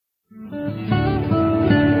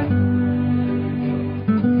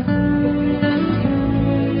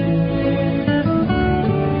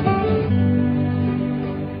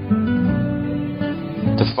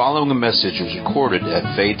following message was recorded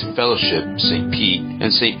at Faith Fellowship St. Pete in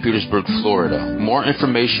St. Petersburg, Florida. More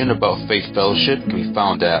information about Faith Fellowship can be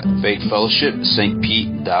found at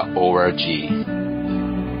faithfellowshipstpete.org.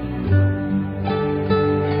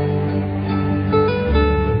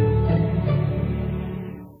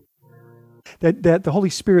 That the Holy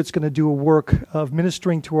Spirit's going to do a work of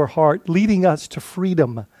ministering to our heart, leading us to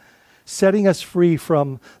freedom, setting us free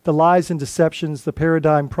from the lies and deceptions, the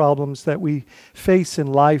paradigm problems that we face in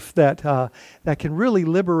life that can really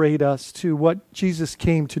liberate us to what Jesus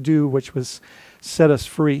came to do, which was set us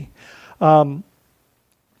free. I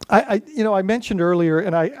mentioned earlier,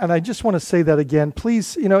 and I just want to say that again.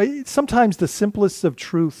 Please, sometimes the simplest of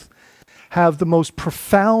truth have the most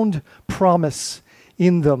profound promise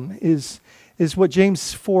in them is what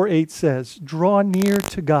James 4:8 says, draw near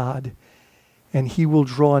to God and he will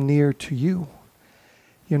draw near to you.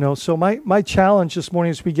 So my challenge this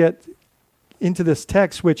morning as we get into this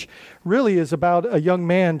text, which really is about a young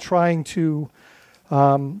man trying to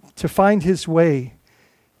find his way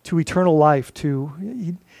to eternal life,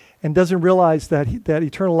 and doesn't realize that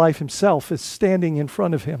eternal life himself is standing in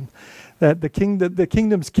front of him, that the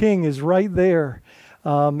kingdom's king is right there.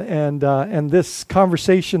 And this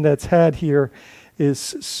conversation that's had here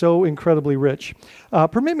is so incredibly rich.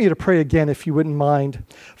 Permit me to pray again, if you wouldn't mind.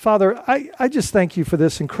 Father, I just thank you for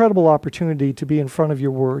this incredible opportunity to be in front of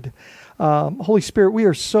your word. Holy Spirit, we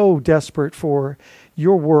are so desperate for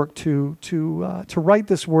your work to write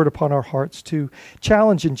this word upon our hearts, to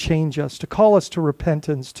challenge and change us, to call us to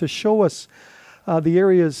repentance, to show us the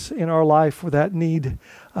areas in our life that need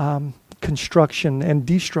construction and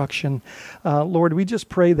destruction. Lord, we just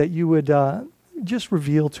pray that you would just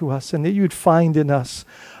reveal to us and that you would find in us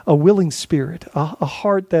a willing spirit, a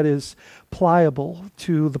heart that is pliable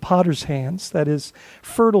to the potter's hands, that is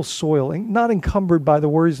fertile soil, not encumbered by the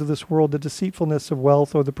worries of this world, the deceitfulness of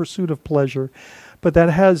wealth, or the pursuit of pleasure, but that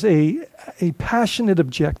has a passionate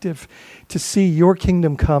objective to see your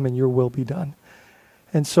kingdom come and your will be done.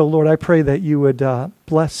 And so, Lord, I pray that you would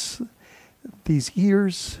bless these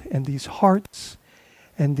ears and these hearts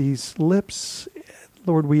and these lips.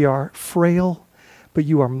 Lord, we are frail, but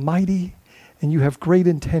you are mighty and you have great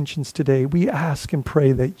intentions today. We ask and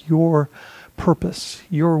pray that your purpose,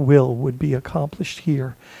 your will would be accomplished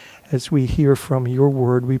here as we hear from your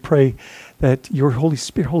word. We pray that your Holy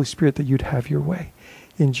Spirit, that you'd have your way.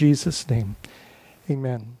 In Jesus' name,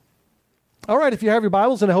 amen. All right, if you have your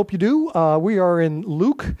Bibles, and I hope you do, we are in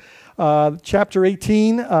Luke chapter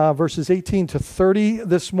 18, verses 18 to 30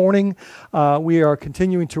 this morning. We are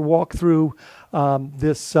continuing to walk through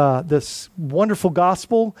this wonderful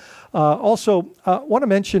gospel. Also, want to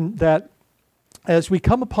mention that as we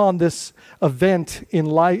come upon this event in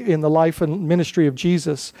the life and ministry of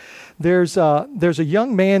Jesus, there's a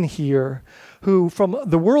young man here who, from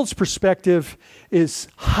the world's perspective, is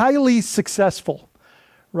highly successful.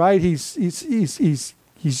 Right? He's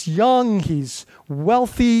young, he's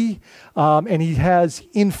wealthy, and he has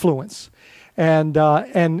influence. And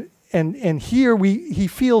here he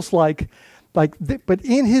feels but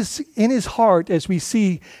in his heart, as we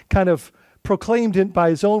see kind of proclaimed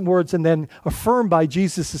by his own words and then affirmed by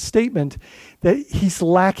Jesus' statement, that he's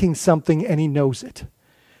lacking something and he knows it.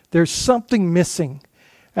 There's something missing,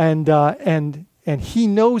 and he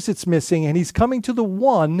knows it's missing, and he's coming to the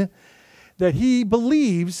one that he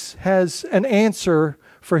believes has an answer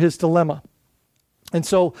for his dilemma. And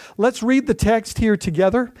so let's read the text here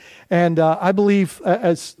together. And I believe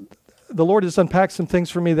as the Lord has unpacked some things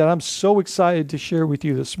for me that I'm so excited to share with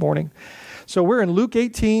you this morning. So we're in Luke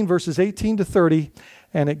 18, verses 18 to 30,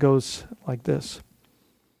 and it goes like this.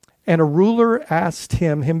 And a ruler asked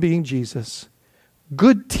him being Jesus,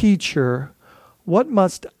 "Good teacher, what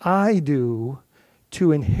must I do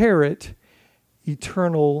to inherit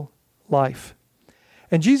eternal life?"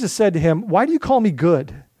 And Jesus said to him, "Why do you call me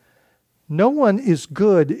good? No one is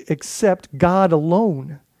good except God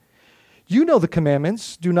alone. You know the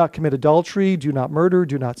commandments. Do not commit adultery, do not murder,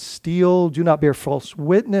 do not steal, do not bear false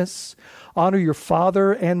witness, honor your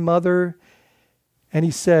father and mother." And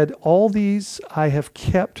he said, "All these I have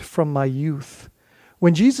kept from my youth."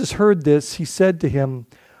 When Jesus heard this, he said to him,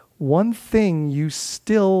 "One thing you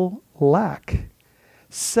still lack.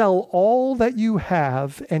 Sell all that you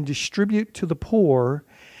have and distribute to the poor,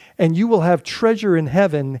 and you will have treasure in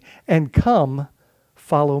heaven, and come,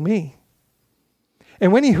 follow me."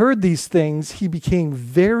 And when he heard these things, he became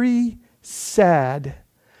very sad,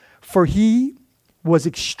 for he was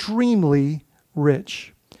extremely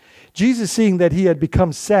rich. Jesus, seeing that he had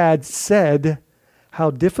become sad, said,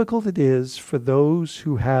 "How difficult it is for those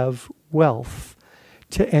who have wealth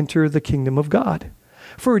to enter the kingdom of God.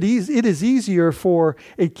 For it is easier for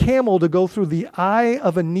a camel to go through the eye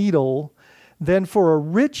of a needle than for a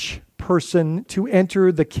rich person to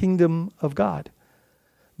enter the kingdom of God.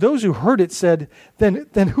 Those who heard it said, then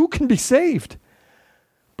who can be saved?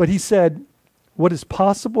 But he said, what is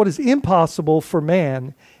possible, what is impossible for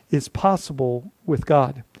man is possible with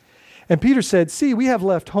God. And Peter said, see, we have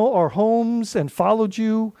left our homes and followed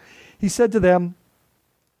you. He said to them,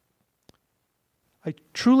 I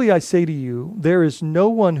say to you, there is no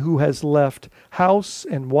one who has left house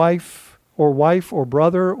and wife or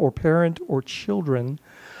brother or parent or children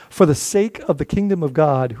for the sake of the kingdom of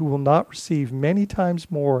God who will not receive many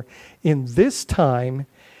times more in this time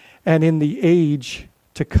and in the age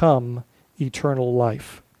to come eternal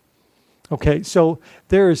life. Okay, so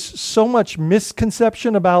there is so much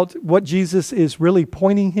misconception about what Jesus is really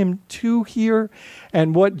pointing him to here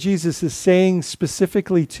and what Jesus is saying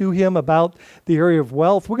specifically to him about the area of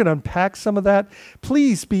wealth. We're going to unpack some of that.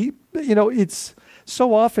 Please be, it's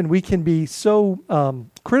so often we can be so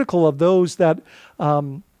critical of those that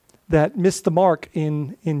miss the mark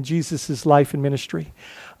in Jesus' life and ministry.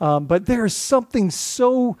 But there's something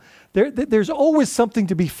so... There's always something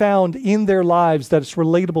to be found in their lives that is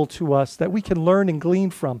relatable to us that we can learn and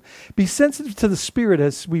glean from. Be sensitive to the Spirit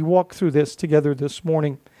as we walk through this together this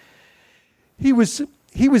morning. He was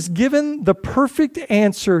given the perfect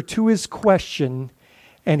answer to his question,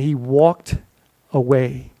 and he walked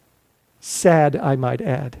away. Sad, I might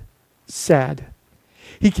add. Sad.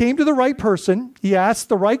 He came to the right person, he asked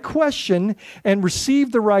the right question, and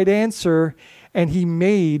received the right answer, and he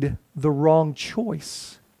made the wrong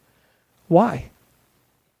choice. Why?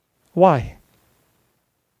 Why?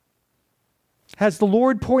 Has the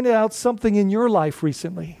Lord pointed out something in your life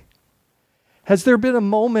recently? Has there been a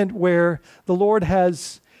moment where the Lord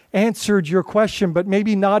has answered your question, but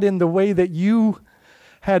maybe not in the way that you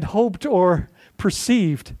had hoped or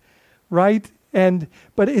perceived, right?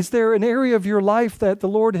 But is there an area of your life that the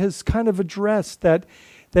Lord has kind of addressed that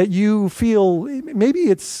you feel, maybe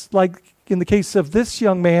it's like in the case of this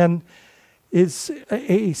young man, is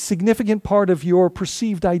a significant part of your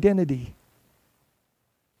perceived identity.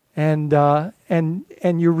 And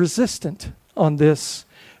you're resistant on this,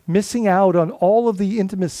 missing out on all of the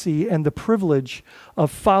intimacy and the privilege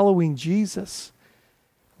of following Jesus,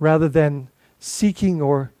 rather than seeking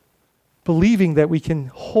or believing that we can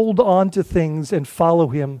hold on to things and follow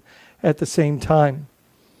him at the same time.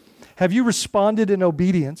 Have you responded in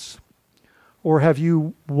obedience, or have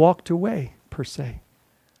you walked away, per se?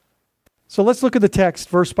 So let's look at the text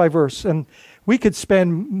verse by verse. And we could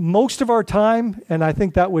spend most of our time, and I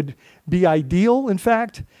think that would be ideal, in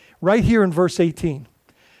fact, right here in verse 18.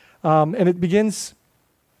 And it begins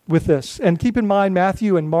with this. And keep in mind,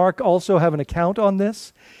 Matthew and Mark also have an account on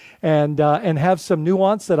this and have some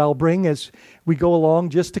nuance that I'll bring as we go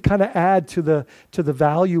along, just to kind of add to the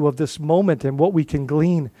value of this moment and what we can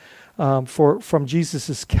glean from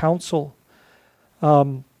Jesus' counsel.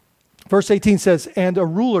 Verse 18 says, and a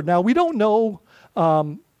ruler. Now, we don't know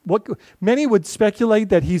what many would speculate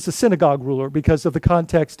that he's a synagogue ruler because of the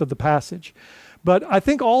context of the passage. But I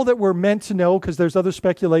think all that we're meant to know, because there's other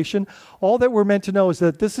speculation, all that we're meant to know is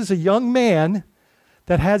that this is a young man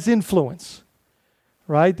that has influence,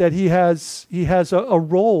 right? That he has a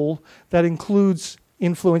role that includes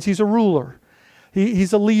influence. He's a ruler.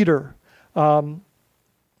 He's a leader. And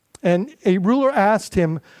a ruler asked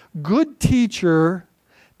him, good teacher.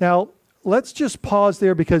 Now, let's just pause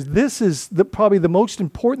there, because this is probably the most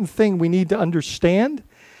important thing we need to understand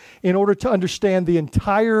in order to understand the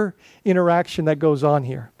entire interaction that goes on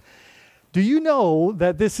here. Do you know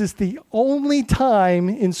that this is the only time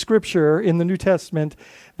in Scripture, in the New Testament,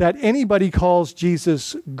 that anybody calls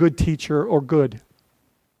Jesus good teacher or good?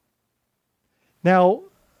 Now,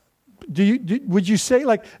 would you say,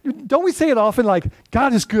 like, don't we say it often, like,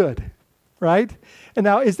 God is good, right? And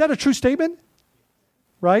now, is that a true statement?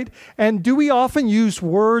 Right? And do we often use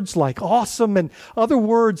words like awesome and other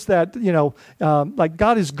words that, like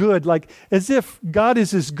God is good, like as if God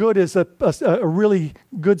is as good as a really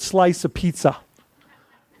good slice of pizza,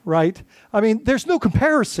 right? I mean, there's no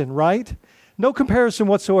comparison, right? No comparison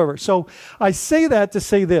whatsoever. So I say that to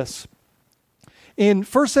say this. In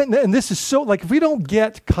first, and this is so, like, if we don't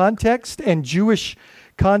get context and Jewish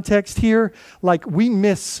context here, like, we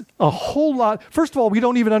miss a whole lot. First of all, we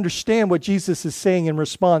don't even understand what Jesus is saying in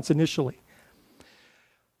response initially.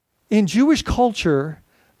 In Jewish culture,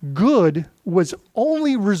 good was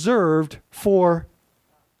only reserved for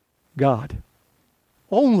God.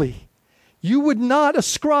 Only. You would not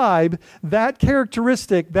ascribe that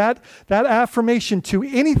characteristic, that affirmation to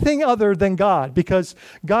anything other than God, because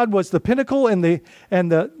God was the pinnacle and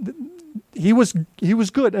he was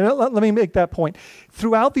good. And let me make that point.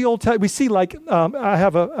 Throughout the Old Testament, we see I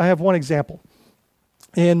have one example.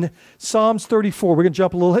 In Psalms 34, we're going to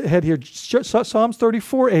jump a little ahead here. Psalms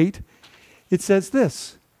 34:8, it says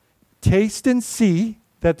this: taste and see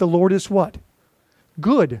that the Lord is what?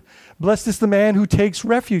 Good. Blessed is the man who takes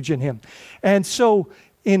refuge in him. And so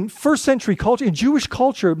in first century culture, in Jewish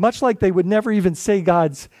culture, much like they would never even say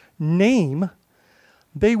God's name,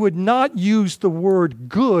 they would not use the word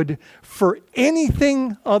good for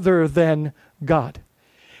anything other than God.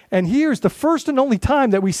 And here's the first and only time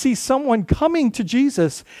that we see someone coming to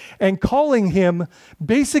Jesus and calling him,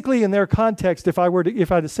 basically in their context, if I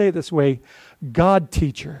had to say it this way, God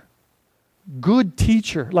teacher. Good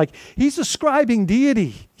teacher. Like, he's ascribing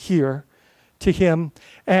deity here to him.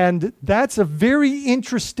 And that's a very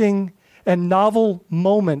interesting and novel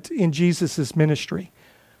moment in Jesus' ministry.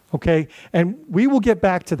 Okay, and we will get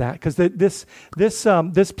back to that because this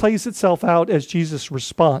plays itself out as Jesus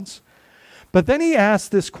responds. But then he asks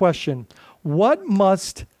this question: what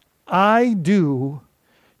must I do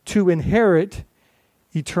to inherit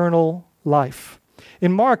eternal life?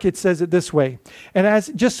 In Mark, it says it this way,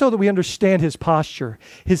 and just so that we understand his posture,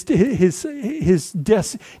 his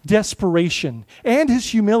desperation, and his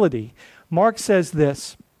humility. Mark says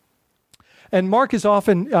this, and Mark is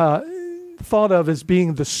often thought of as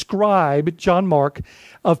being the scribe, John Mark,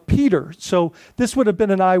 of Peter. So this would have been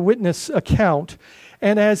an eyewitness account.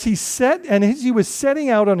 And as he was setting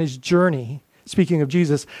out on his journey, speaking of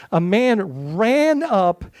Jesus, a man ran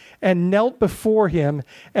up and knelt before him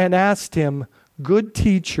and asked him, "Good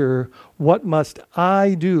teacher, what must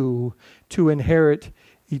I do to inherit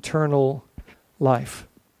eternal life?"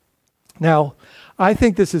 Now, I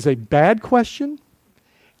think this is a bad question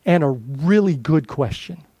and a really good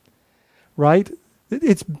question. Right?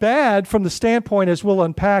 It's bad from the standpoint, as we'll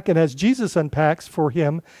unpack and as Jesus unpacks for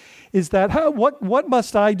him, is that what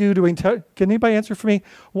must I do to can anybody answer for me?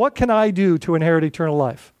 What can I do to inherit eternal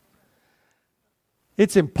life?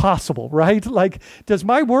 It's impossible, right? Like, does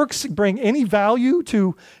my works bring any value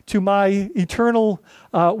to my eternal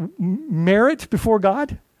merit before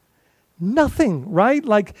God? Nothing, right?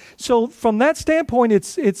 Like, so from that standpoint,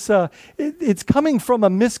 it's coming from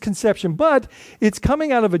a misconception, but it's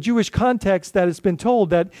coming out of a Jewish context that has been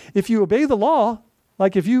told that if you obey the law,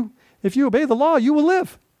 like if you obey the law, you will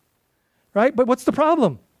live, right? But what's the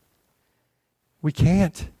problem? We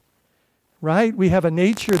can't, right? We have a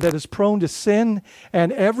nature that is prone to sin,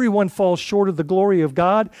 and everyone falls short of the glory of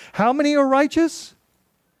God. How many are righteous?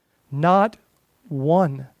 Not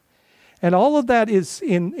one. And all of that is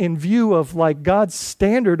in view of like God's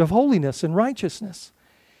standard of holiness and righteousness.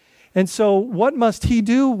 And so what must he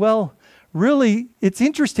do? Well, really, it's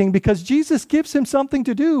interesting because Jesus gives him something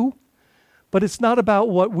to do, but it's not about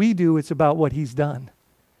what we do, it's about what he's done.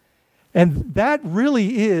 And that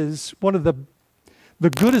really is one of the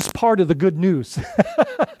goodest part of the good news,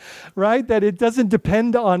 right? That it doesn't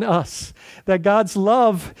depend on us, that God's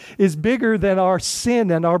love is bigger than our sin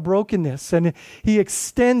and our brokenness, and he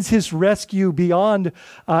extends his rescue beyond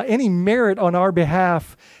any merit on our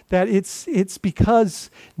behalf, that it's because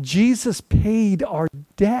Jesus paid our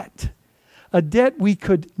debt, a debt we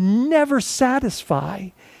could never satisfy,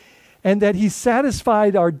 and that he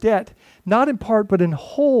satisfied our debt not in part, but in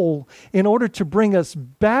whole, in order to bring us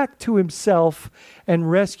back to himself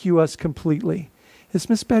and rescue us completely. Is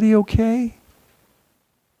Miss Betty okay?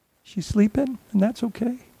 She's sleeping, and that's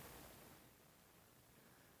okay.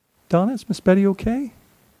 Donna, is Miss Betty okay?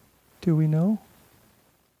 Do we know?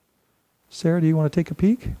 Sarah, do you want to take a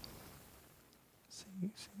peek?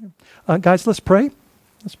 Guys, let's pray.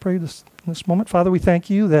 Let's pray this moment. Father, we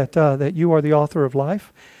thank you that you are the author of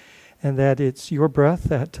life, and that it's your breath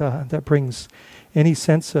that brings any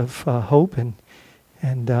sense of hope.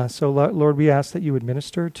 And so, Lord, we ask that you would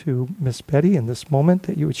minister to Miss Betty in this moment,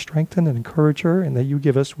 that you would strengthen and encourage her, and that you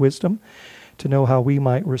give us wisdom to know how we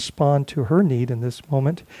might respond to her need in this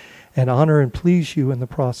moment and honor and please you in the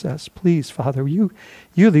process. Please, Father, you're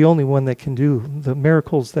the only one that can do the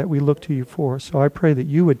miracles that we look to you for. So I pray that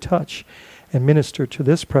you would touch and minister to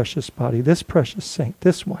this precious body, this precious saint,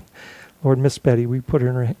 this one. Lord, Miss Betty, we put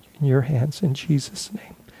her in your hands in Jesus'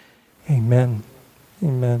 name. Amen.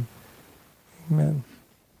 Amen. Amen.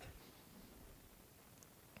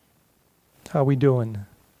 How we doing?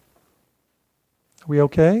 Are we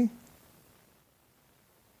okay?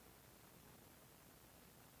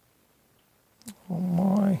 Oh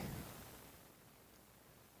my.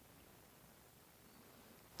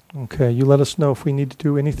 Okay, you let us know if we need to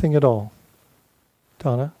do anything at all.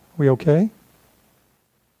 Donna, we okay?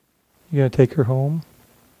 You gonna take her home?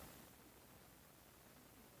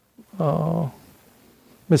 Oh.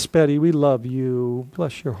 Miss Betty, we love you.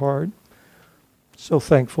 Bless your heart. So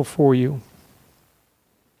thankful for you.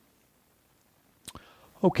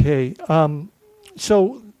 Okay,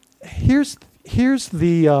 so here's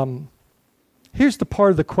the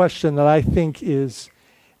part of the question that I think is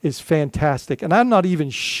fantastic, and I'm not even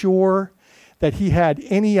sure that he had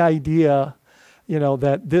any idea,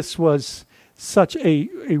 that this was such a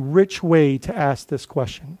rich way to ask this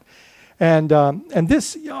question. And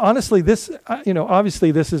this, honestly,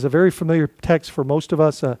 obviously this is a very familiar text for most of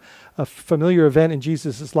us, a familiar event in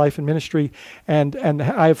Jesus' life and ministry. And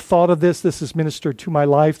I've thought of this. This has ministered to my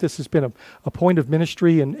life. This has been a point of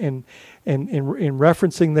ministry in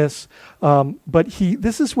referencing this. But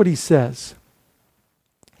this is what he says.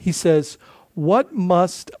 He says, "What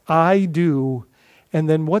must I do?" And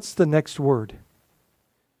then what's the next word?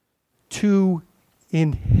 "To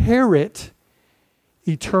inherit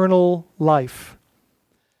eternal life."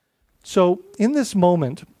 So in this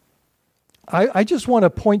moment, I just want to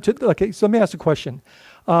point to, okay, so let me ask a question.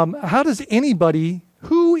 How does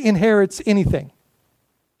who inherits anything?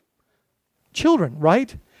 Children,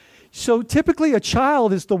 right? So typically a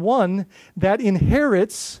child is the one that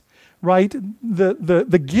inherits, right,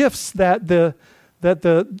 the gifts that the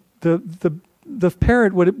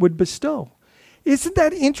parent would bestow. Isn't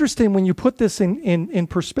that interesting when you put this in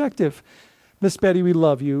perspective? Miss Betty, we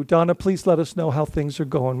love you. Donna, please let us know how things are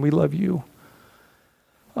going. We love you.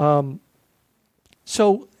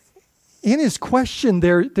 So in his question,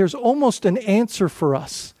 there's almost an answer for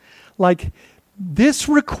us. Like, this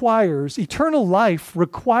eternal life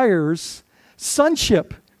requires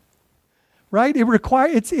sonship, right? It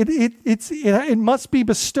must be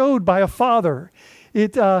bestowed by a father.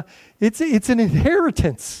 It's an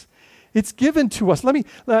inheritance. It's given to us.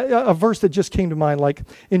 A verse that just came to mind, like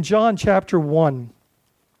in John chapter 1,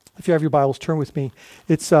 if you have your Bibles, turn with me.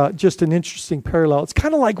 It's just an interesting parallel. It's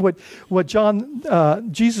kind of like what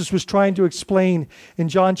Jesus was trying to explain in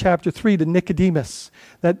John chapter 3 to Nicodemus,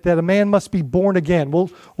 that a man must be born again.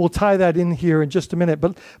 We'll tie that in here in just a minute.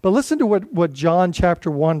 But listen to what John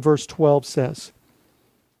chapter 1, verse 12 says.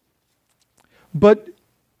 But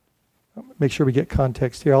make sure we get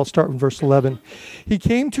context here. I'll start with verse 11. "He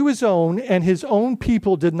came to his own, and his own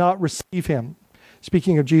people did not receive him."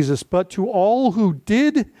 Speaking of Jesus, "but to all who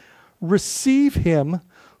did receive him,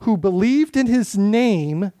 who believed in his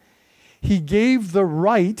name, he gave the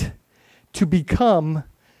right to become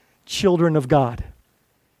children of God."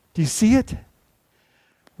 Do you see it?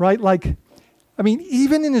 Right?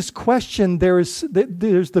 Even in his question, there's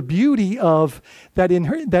the beauty of that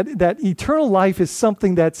eternal life is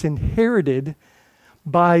something that's inherited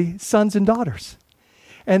by sons and daughters.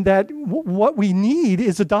 And that what we need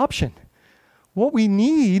is adoption. What we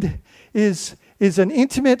need is an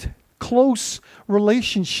intimate, close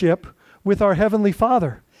relationship with our Heavenly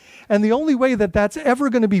Father. And the only way that that's ever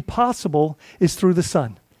going to be possible is through the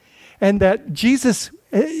Son. And that Jesus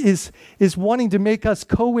is wanting to make us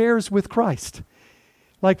co-heirs with Christ.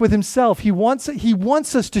 Like with himself, he wants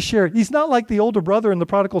us to share it. He's not like the older brother in the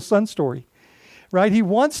prodigal son story, right? He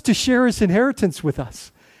wants to share his inheritance with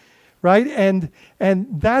us, right? And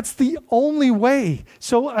that's the only way.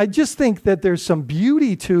 So I just think that there's some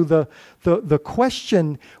beauty to the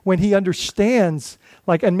question when he understands,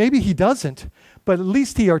 and maybe he doesn't, but at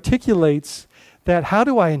least he articulates that, how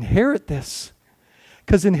do I inherit this?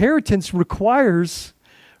 Because inheritance requires,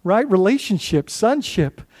 right, relationship,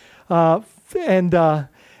 sonship, and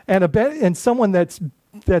someone that's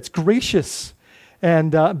gracious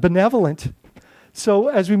and benevolent. So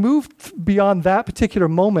as we move beyond that particular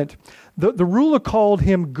moment, the ruler called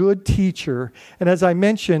him good teacher. And as I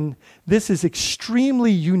mentioned, this is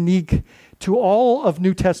extremely unique to all of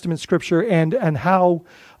New Testament scripture and how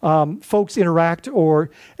folks interact. You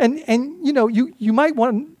might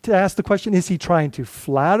want to ask the question, is he trying to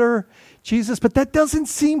flatter Jesus? But that doesn't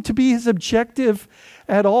seem to be his objective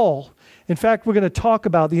at all. In fact, we're going to talk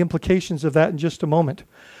about the implications of that in just a moment.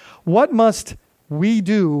 What must we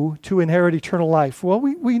do to inherit eternal life? Well,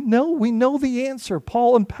 we know the answer.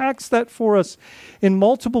 Paul unpacks that for us in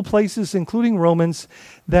multiple places, including Romans,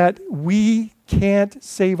 that we can't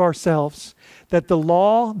save ourselves. That the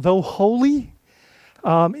law, though holy,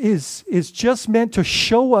 is just meant to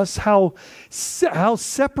show us how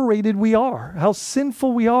separated we are, how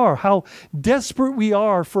sinful we are, how desperate we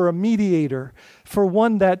are for a mediator, for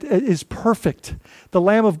one that is perfect, the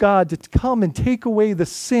Lamb of God, to come and take away the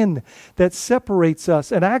sin that separates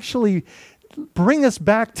us and actually bring us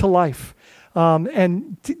back to life.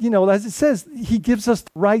 As it says, he gives us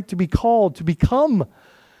the right to be called, to become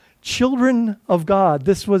children of God.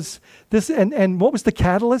 And what was the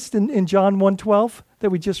catalyst in John 1:12 that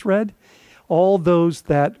we just read? all those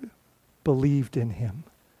that believed in him.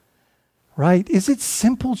 Right? Is it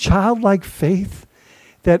simple childlike faith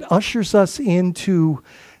that ushers us into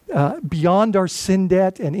beyond our sin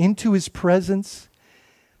debt and into his presence,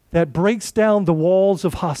 that breaks down the walls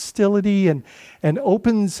of hostility and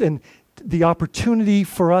opens and the opportunity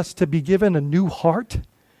for us to be given a new heart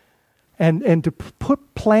and to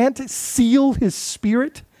seal his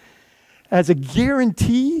Spirit as a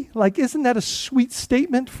guarantee? Like, isn't that a sweet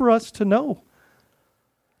statement for us to know?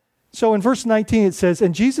 So in verse 19 it says,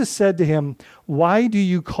 "And Jesus said to him, 'Why do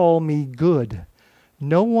you call me good?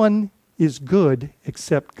 No one is good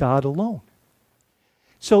except God alone.'"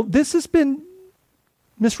 So this has been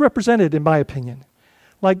misrepresented, in my opinion.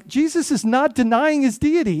 Like, Jesus is not denying his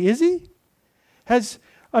deity, is he?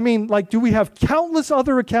 Do we have countless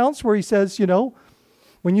other accounts where he says,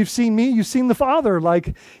 when you've seen me, you've seen the Father.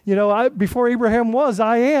 Before Abraham was,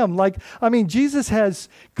 I am. Jesus has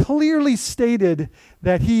clearly stated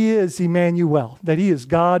that he is Emmanuel, that he is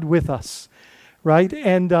God with us, right?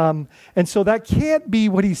 And so that can't be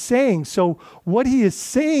what he's saying. So what he is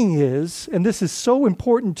saying is, and this is so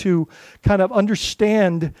important to kind of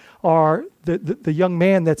understand the young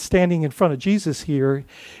man that's standing in front of Jesus here,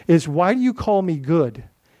 is, why do you call me good?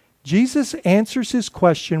 Jesus answers his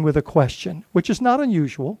question with a question, which is not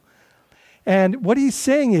unusual. And what he's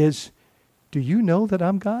saying is, do you know that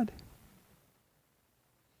I'm God?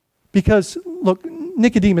 Because, look,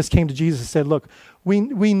 Nicodemus came to Jesus and said, look,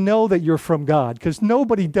 we know that you're from God, because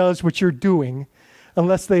nobody does what you're doing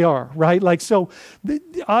unless they are, right?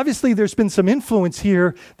 Obviously there's been some influence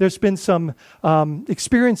here. There's been some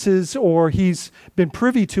experiences, or he's been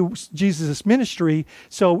privy to Jesus' ministry.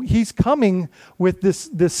 So he's coming with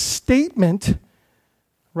this statement,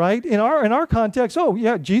 right? In our context, oh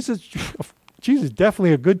yeah, Jesus is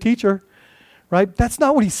definitely a good teacher, right? That's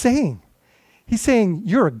not what he's saying. He's saying,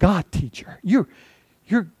 you're a God teacher. You're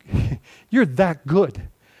that good.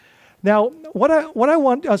 Now, what I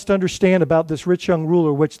want us to understand about this rich young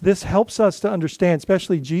ruler, which this helps us to understand,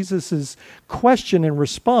 especially Jesus' question and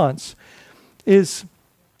response, is,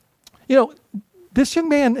 this young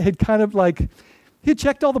man had kind of he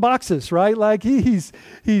checked all the boxes, right? He's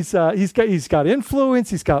got influence,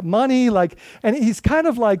 he's got money, and he's kind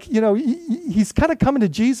of he's kind of coming to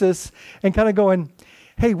Jesus and kind of going,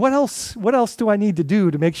 hey, what else do I need to do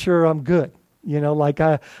to make sure I'm good?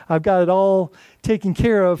 I've got it all taken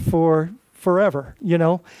care of for forever,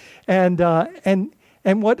 And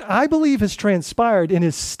what I believe has transpired in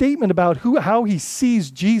his statement about how he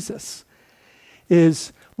sees Jesus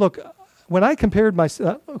is, look, when I compared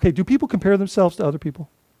myself, do people compare themselves to other people?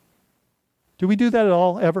 Do we do that at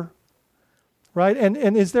all, ever? Right? And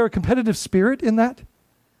is there a competitive spirit in that?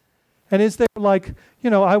 And is there I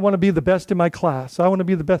want to be the best in my class. I want to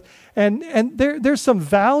be the best. And there's some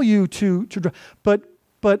value to but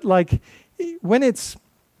when it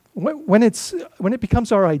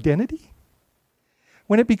becomes our identity,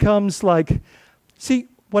 when it becomes see,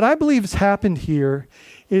 what I believe has happened here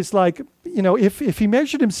is if he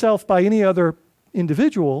measured himself by any other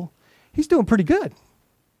individual, he's doing pretty good.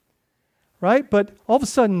 Right? But all of a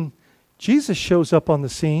sudden, Jesus shows up on the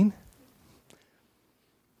scene.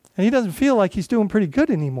 And he doesn't feel like he's doing pretty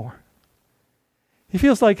good anymore. He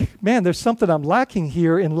feels like, man, there's something I'm lacking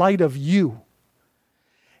here in light of you.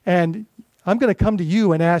 And I'm going to come to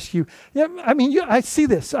you and ask you. Yeah, I see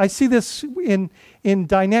this. I see this in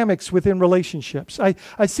dynamics within relationships. I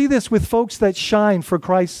see this with folks that shine for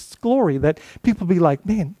Christ's glory, that people be like,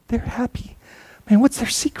 man, they're happy. Man, what's their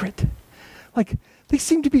secret? They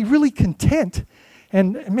seem to be really content.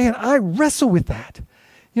 And man, I wrestle with that.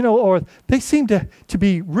 Or they seem to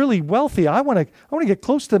be really wealthy. I want to get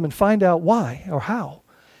close to them and find out why or how.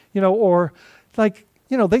 They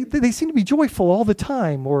seem to be joyful all the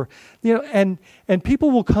time, and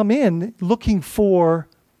people will come in looking for,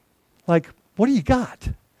 what do you got?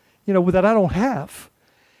 That I don't have.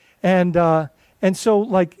 And so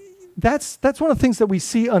that's one of the things that we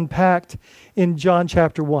see unpacked in John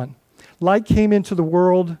chapter 1. Light came into the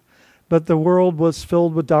world, but the world was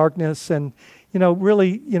filled with darkness, and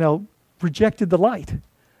rejected the light,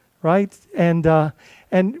 right? And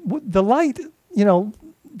the light,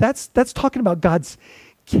 that's talking about God's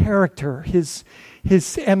character, His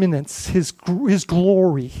eminence, His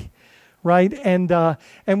glory, right? And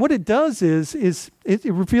what it does is it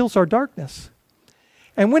reveals our darkness.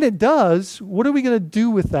 And when it does, what are we going to do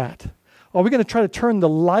with that? Are we going to try to turn the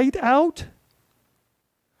light out,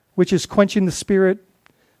 which is quenching the Spirit,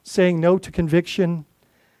 saying no to conviction,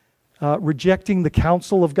 rejecting the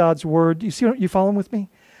counsel of God's word? You following with me?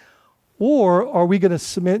 Or are we going to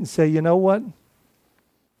submit and say, you know what?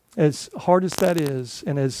 as hard as that is,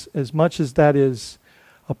 and as much as that is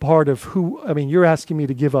a part of you're asking me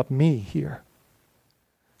to give up me here,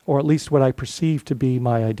 or at least what I perceive to be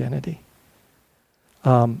my identity.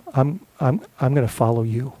 I'm going to follow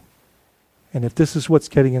you. And if this is what's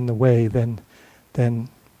getting in the way, then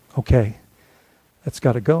okay, that's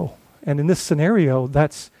got to go. And in this scenario,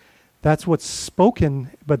 that's what's spoken,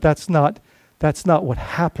 but that's not what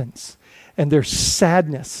happens. And there's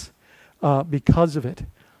sadness because of it.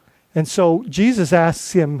 And so Jesus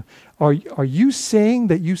asks him, are you saying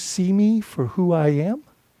that you see me for who I am?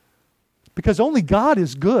 Because only God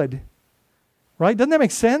is good, right? Doesn't that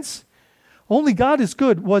make sense? Only God is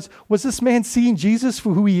good. Was this man seeing Jesus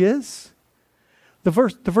for who he is? The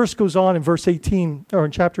verse goes on in verse 18, or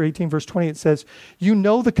in chapter 18, verse 20, it says, you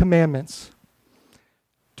know the commandments.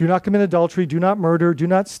 Do not commit adultery, do not murder, do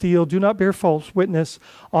not steal, do not bear false witness,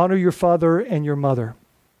 honor your father and your mother.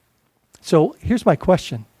 So here's my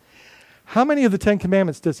question. How many of the 10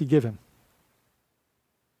 commandments does he give him?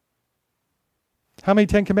 How many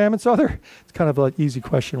 10 commandments are there? It's kind of an easy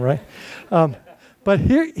question, right? But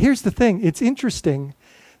here's the thing. It's interesting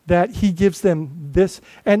that he gives them this.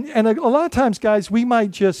 And a lot of times, guys, we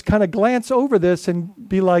might just kind of glance over this and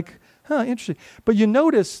be like, interesting. But you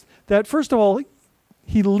notice that, first of all,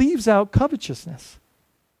 he leaves out covetousness.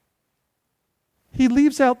 He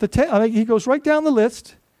leaves out the 10. He goes right down the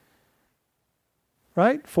list.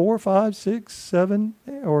 Right? 4, 5, 6, 7,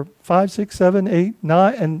 or 5, 6, 7, 8,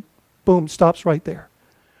 9, and boom, stops right there.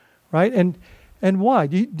 Right? And why?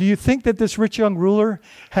 Do you think that this rich young ruler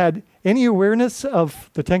had any awareness of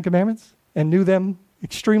the 10 Commandments and knew them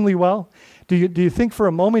extremely well? Do you think for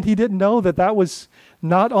a moment he didn't know that was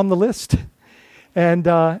not on the list? And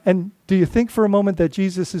do you think for a moment that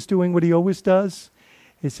Jesus is doing what he always does?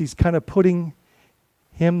 Is he's kind of putting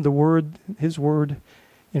his word,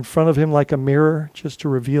 in front of him like a mirror just to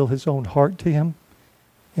reveal his own heart to him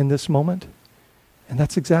in this moment? And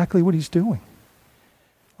that's exactly what he's doing.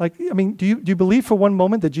 Do you believe for one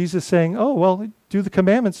moment that Jesus is saying, oh, well, do the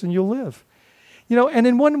commandments and you'll live? And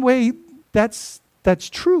in one way, that's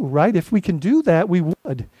true, right? If we can do that, we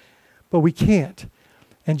would, but we can't.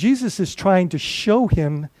 And Jesus is trying to show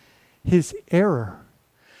him his error.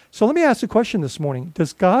 So let me ask a question this morning.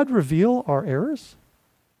 Does God reveal our errors?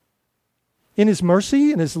 In his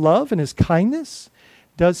mercy, in his love, in his kindness,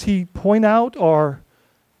 does he point out our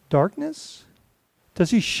darkness?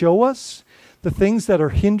 Does he show us the things that are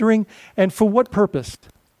hindering? And for what purpose?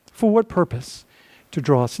 For what purpose? To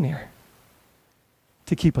draw us near.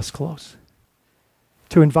 To keep us close.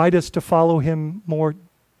 To invite us to follow him more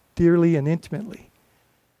dearly and intimately.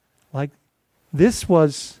 This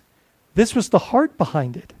was the heart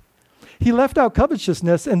behind it. He left out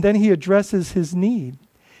covetousness and then he addresses his need.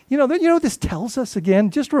 This tells us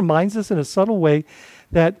again, just reminds us in a subtle way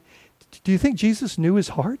that, do you think Jesus knew his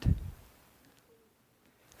heart?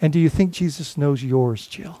 And do you think Jesus knows yours,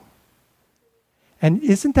 Jill? And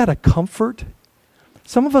isn't that a comfort?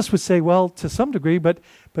 Some of us would say, well, to some degree, but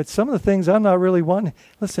some of the things I'm not really wanting.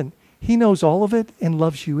 Listen, he knows all of it and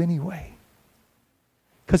loves you anyway.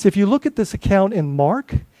 Because if you look at this account in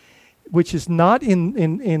Mark, which is not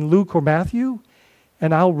in Luke or Matthew,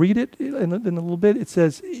 and I'll read it in a little bit, it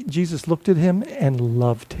says, Jesus looked at him and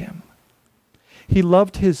loved him. He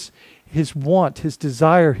loved his want, his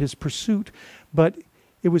desire, his pursuit, but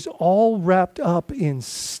it was all wrapped up in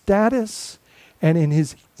status and in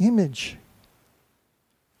his image,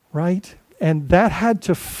 right? And that had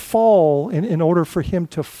to fall in order for him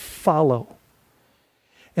to follow.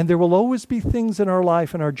 And there will always be things in our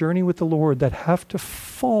life and our journey with the Lord that have to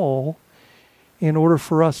fall in order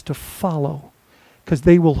for us to follow. Because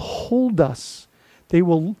they will hold us.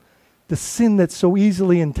 The sin that so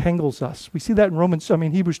easily entangles us. We see that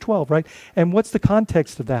in Hebrews 12, right? And what's the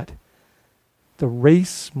context of that? The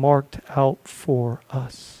race marked out for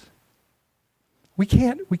us. We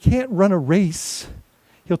can't run a race.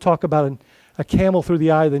 He'll talk about a camel through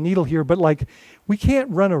the eye of the needle here, but we can't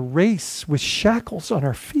run a race with shackles on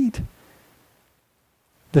our feet.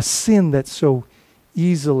 The sin that so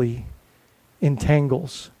easily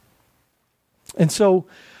entangles. And so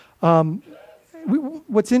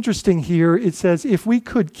what's interesting here, it says, if we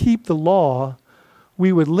could keep the law,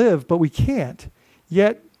 we would live, but we can't.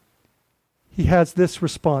 Yet, he has this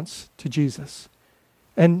response to Jesus.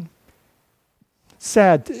 And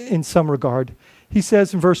sad in some regard. He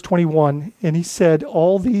says in verse 21, and he said,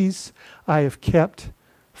 all these I have kept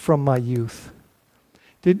from my youth.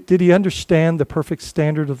 Did he understand the perfect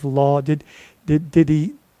standard of the law? Did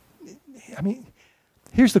he,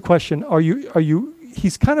 here's the question.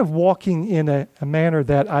 He's kind of walking in a manner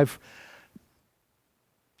that I've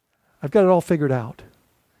got it all figured out.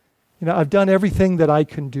 I've done everything that I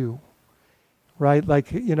can do, right?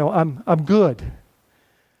 Like, I'm good.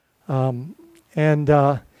 And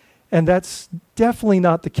that's definitely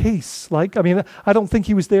not the case. I don't think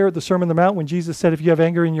he was there at the Sermon on the Mount when Jesus said, if you have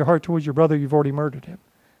anger in your heart towards your brother, you've already murdered him.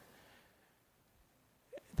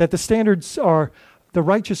 That the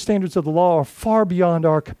righteous standards of the law are far beyond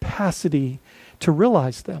our capacity to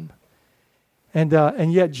realize them.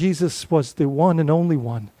 And yet Jesus was the one and only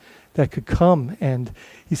one that could come. And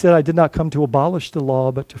he said, I did not come to abolish the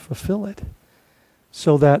law, but to fulfill it,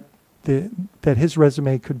 so that his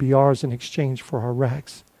resume could be ours in exchange for our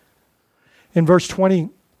rags. In verse 20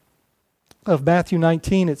 of Matthew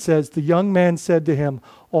 19, it says, the young man said to him,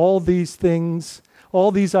 all these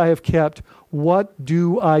I have kept. What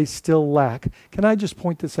do I still lack? Can I just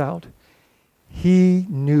point this out? He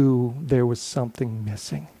knew there was something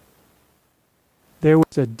missing. There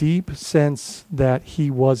was a deep sense that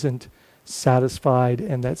he wasn't satisfied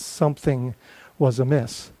and that something was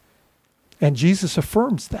amiss. And Jesus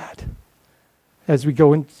affirms that. As we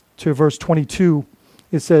go into verse 22,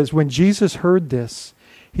 it says, when Jesus heard this,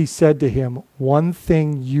 he said to him, one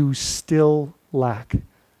thing you still lack.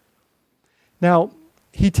 Now,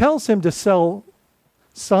 he tells him to sell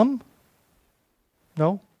some?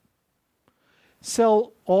 No.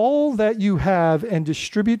 Sell all that you have and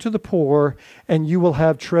distribute to the poor, and you will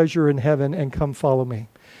have treasure in heaven, and come follow me.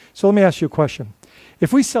 So let me ask you a question.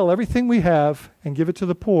 If we sell everything we have and give it to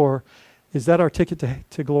the poor, is that our ticket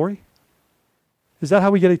to glory? Is that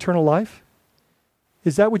how we get eternal life?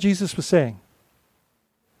 Is that what Jesus was saying?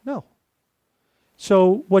 No.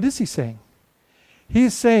 So what is he saying? He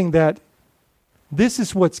is saying that this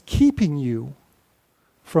is what's keeping you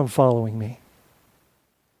from following me.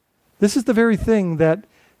 This is the very thing that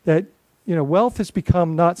wealth has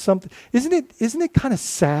become not something. Isn't it kind of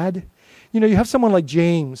sad? You have someone like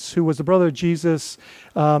James, who was the brother of Jesus,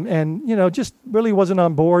 and just really wasn't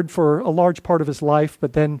on board for a large part of his life,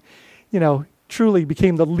 but then, truly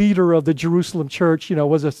became the leader of the Jerusalem church.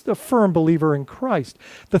 Was a firm believer in Christ.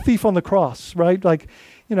 The thief on the cross, right?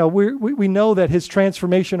 We know that his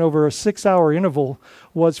transformation over a 6-hour interval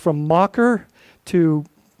was from mocker to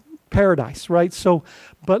paradise, right? So,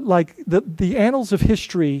 but the annals of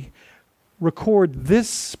history record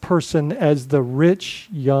this person as the rich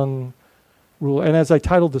young ruler. And as I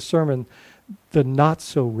titled the sermon, the not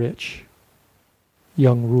so rich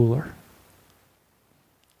young ruler.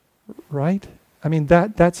 Right? I mean,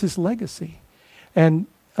 that's his legacy. And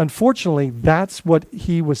unfortunately, that's what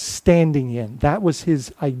he was standing in. That was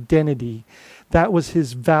his identity. That was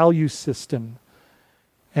his value system.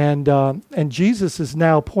 And Jesus is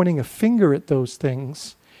now pointing a finger at those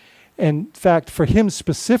things. And in fact, for him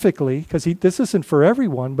specifically, because this isn't for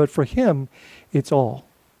everyone, but for him, it's all.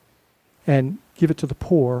 And give it to the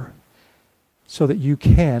poor so that you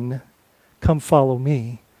can come follow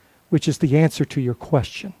me, which is the answer to your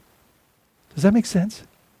question. Does that make sense?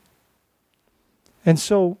 And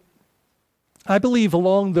so I believe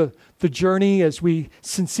along the journey, as we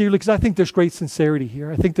sincerely, because I think there's great sincerity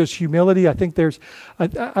here. I think there's humility. I think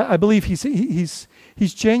I believe he's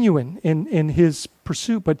genuine in his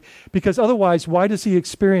pursuit. But because otherwise, why does he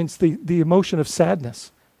experience the emotion of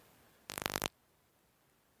sadness?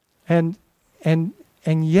 And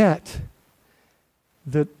yet,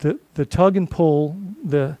 the tug and pull,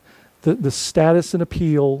 the status and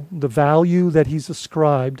appeal, the value that he's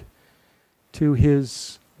ascribed to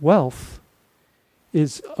his wealth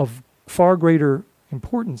is of far greater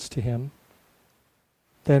importance to him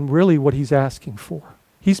than really what he's asking for.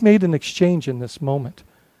 He's made an exchange in this moment.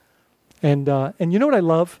 And you know what I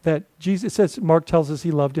love? That Jesus, it says, Mark tells us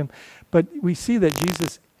he loved him, but we see that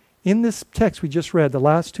Jesus, in this text we just read, the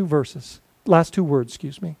last two words,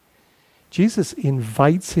 Jesus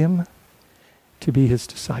invites him to be his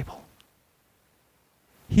disciple.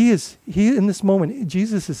 He in this moment,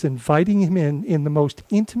 Jesus is inviting him in the most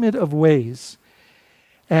intimate of ways,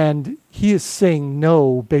 and he is saying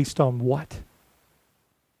no based on what?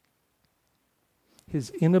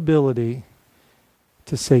 His inability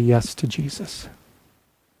to say yes to Jesus.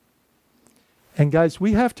 And guys,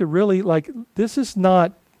 we have to really, this is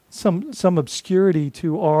not some obscurity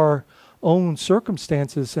to our own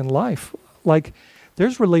circumstances in life.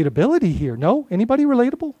 There's relatability here. No? Anybody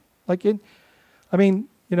relatable?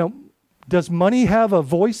 Does money have a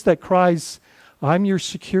voice that cries, I'm your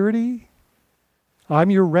security, I'm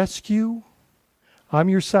your rescue, I'm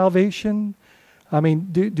your salvation?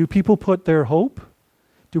 Do people put their hope?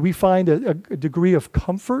 Do we find a degree of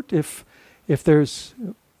comfort if there's,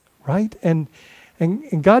 right? And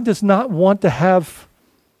God does not want to have,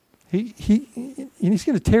 he's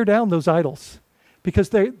going to tear down those idols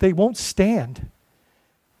because they won't stand.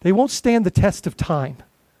 They won't stand the test of time.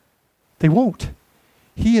 They won't.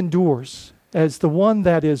 He endures as the one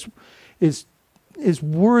that is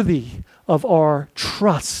worthy of our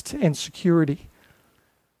trust and security.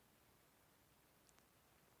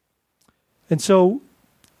 And so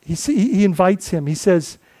he invites him. He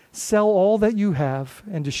says, sell all that you have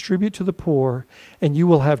and distribute to the poor, and you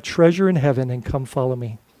will have treasure in heaven, and come follow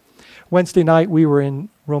me. Wednesday night we were in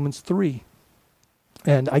Romans 3,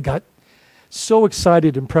 and I got so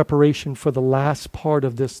excited in preparation for the last part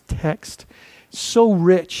of this text. So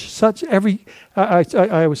rich,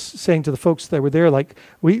 I was saying to the folks that were there, like,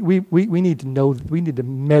 we need to know, we need to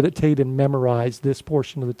meditate and memorize this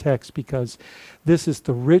portion of the text, because this is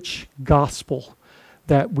the rich gospel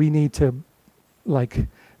that we need to, like,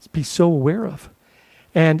 be so aware of.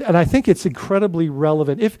 And I think it's incredibly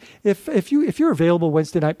relevant. If you're available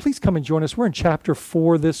Wednesday night, please come and join us. We're in chapter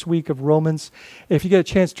 4 this week of Romans. If you get a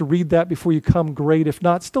chance to read that before you come, great. If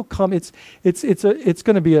not, still come. It's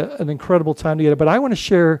going to be an incredible time together. But I want to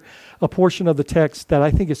share a portion of the text that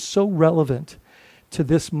I think is so relevant to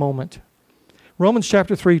this moment. Romans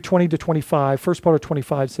chapter 3, 20 to 25, first part of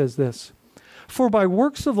 25 says this: For by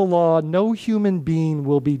works of the law, no human being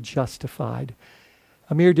will be justified.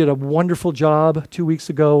 Amir did a wonderful job 2 weeks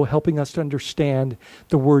ago helping us to understand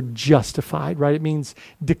the word justified, right? It means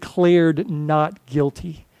declared not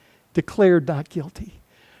guilty. Declared not guilty,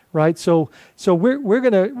 right? So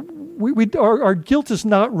our guilt is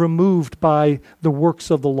not removed by the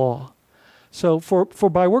works of the law. So for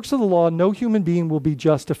by works of the law, no human being will be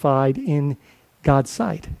justified in God's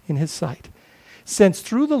sight, in his sight. Since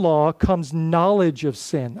through the law comes knowledge of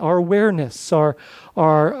sin, our awareness,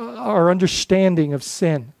 our understanding of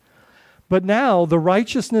sin. But now the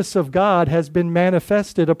righteousness of God has been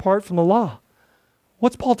manifested apart from the law.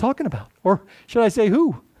 What's Paul talking about? Or should I say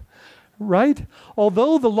who? Right?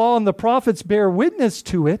 Although the law and the prophets bear witness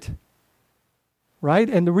to it, right?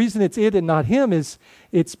 And the reason it's it and not him is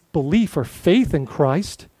it's belief or faith in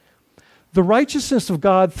Christ. The righteousness of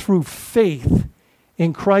God through faith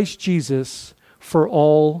in Christ Jesus for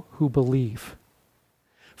all who believe.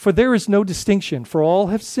 For there is no distinction, for all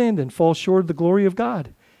have sinned and fall short of the glory of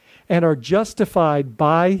God, and are justified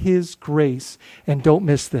by his grace. And don't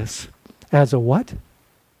miss this. As a what?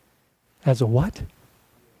 As a what?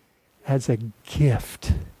 As a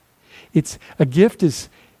gift. A gift is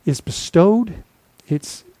bestowed,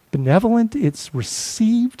 it's benevolent, it's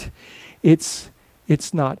received, it's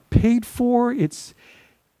not paid for,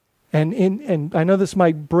 And I know this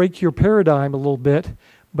might break your paradigm a little bit,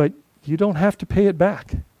 but you don't have to pay it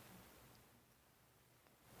back.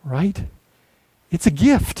 Right? It's a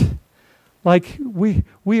gift. Like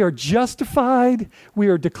we are justified, we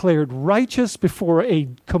are declared righteous before a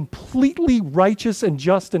completely righteous and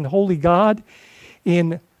just and holy God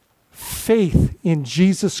in faith in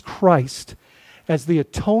Jesus Christ as the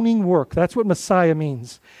atoning work. That's what Messiah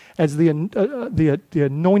means, as the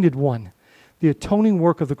anointed one. The atoning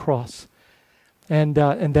work of the cross, and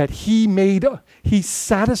that he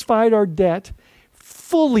satisfied our debt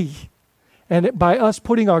fully, and by us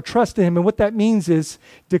putting our trust in him. And what that means is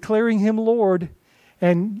declaring him Lord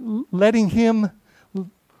and letting him,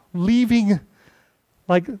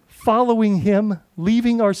 following him,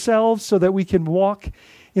 leaving ourselves so that we can walk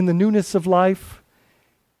in the newness of life.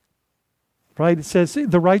 Right? It says,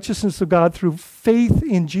 the righteousness of God through faith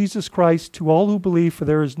in Jesus Christ to all who believe, for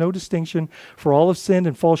there is no distinction, for all have sinned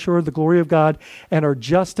and fall short of the glory of God, and are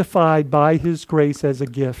justified by his grace as a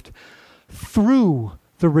gift through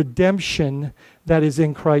the redemption that is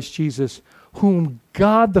in Christ Jesus, whom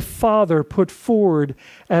God the Father put forward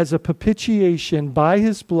as a propitiation by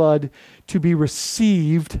his blood to be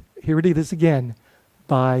received, here it is again,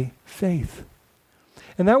 by faith.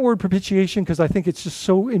 And that word propitiation, because I think it's just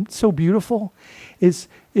so beautiful, is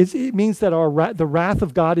it means that the wrath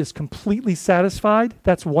of God is completely satisfied.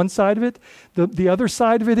 That's one side of it. The other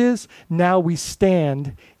side of it is now we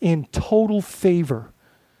stand in total favor.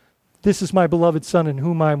 This is my beloved Son in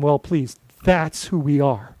whom I am well pleased. That's who we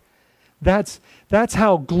are. That's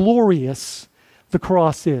how glorious the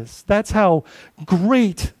cross is. That's how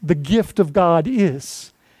great the gift of God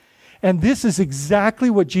is. And this is exactly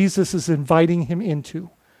what Jesus is inviting him into,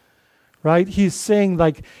 right? He's saying,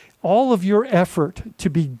 like, all of your effort to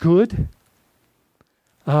be good,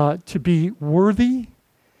 to be worthy,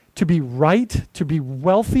 to be right, to be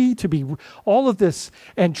wealthy, to be all of this,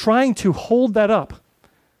 and trying to hold that up,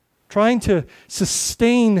 trying to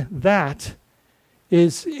sustain that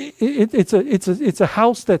it's a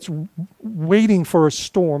house that's waiting for a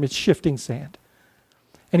storm. It's shifting sand.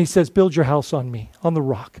 And he says, build your house on me, on the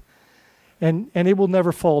rock. And it will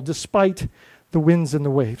never fall, despite the winds and the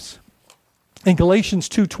waves. In Galatians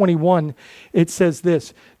 2:21, it says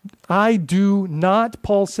this, I do not,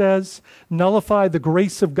 Paul says, nullify the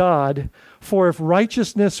grace of God, for if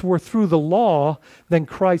righteousness were through the law, then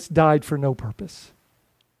Christ died for no purpose.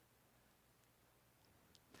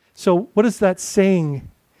 So what is that saying?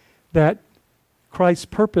 That Christ's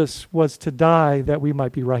purpose was to die that we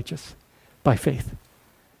might be righteous by faith.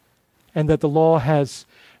 And that the law has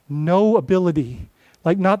no ability,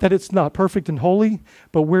 like not that it's not perfect and holy,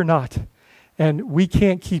 but we're not. And we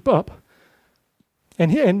can't keep up.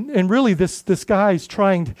 And really this guy's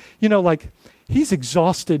trying, he's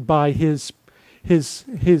exhausted by his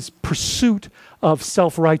pursuit of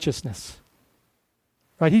self-righteousness.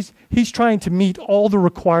 Right? He's trying to meet all the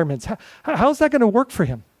requirements. How's that going to work for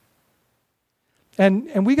him?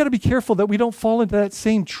 And we got to be careful that we don't fall into that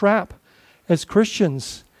same trap as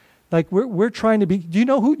Christians. Like we're trying to be. Do you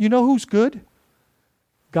know who's good?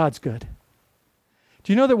 God's good.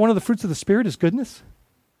 Do you know that one of the fruits of the Spirit is goodness?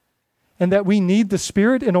 And that we need the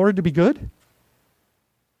Spirit in order to be good?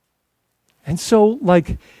 And so,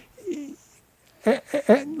 like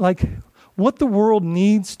what the world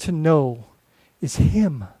needs to know is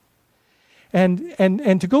Him.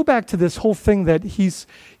 And to go back to this whole thing that he's,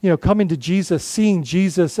 coming to Jesus, seeing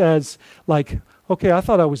Jesus as like, okay, I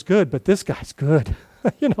thought I was good, but this guy's good.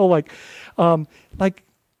 When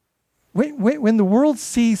the world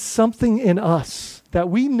sees something in us that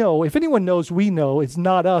we know, if anyone knows, we know it's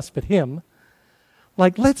not us but Him.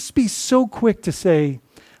 Like, let's be so quick to say,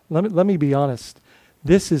 let me be honest.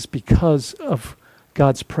 This is because of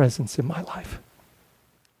God's presence in my life.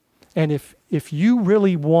 And if you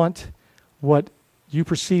really want what you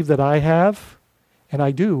perceive that I have, and I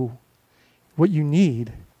do, what you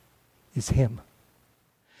need is Him.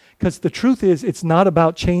 Because the truth is, it's not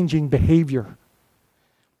about changing behavior.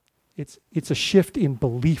 It's a shift in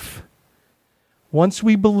belief. Once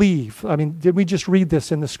we believe, did we just read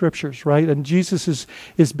this in the scriptures, right? And Jesus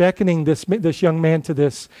is beckoning this young man to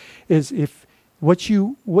this, is if what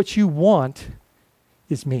you want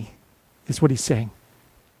is me, is what he's saying,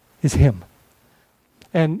 is Him.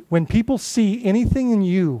 And when people see anything in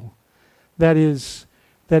you that is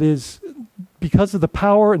because of the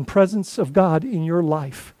power and presence of God in your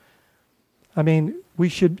life,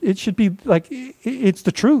 it should be like, it's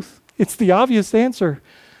the truth. It's the obvious answer.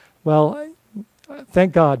 Well,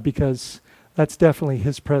 thank God, because that's definitely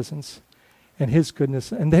His presence and His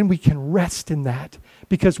goodness. And then we can rest in that,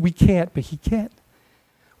 because we can't, but He can.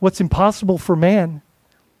 What's impossible for man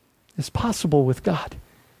is possible with God,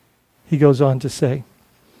 he goes on to say.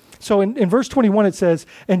 So in verse 21 it says,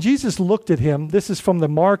 and Jesus looked at him. This is from the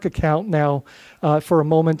Mark account now for a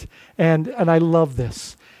moment. And I love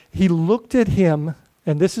this. He looked at him,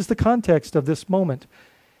 and this is the context of this moment.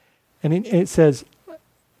 And it says,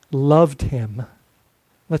 loved him.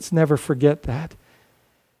 Let's never forget that.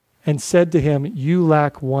 And said to him, you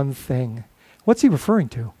lack one thing. What's he referring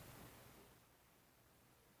to?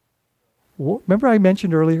 Remember I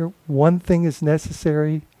mentioned earlier, one thing is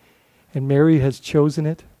necessary, and Mary has chosen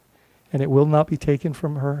it, and it will not be taken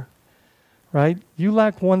from her. Right? You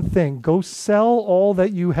lack one thing. Go sell all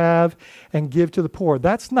that you have and give to the poor.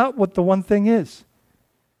 That's not what the one thing is.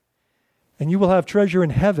 And you will have treasure in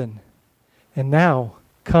heaven. And now,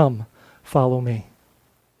 come, follow me.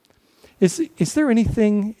 Is there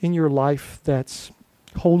anything in your life that's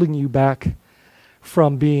holding you back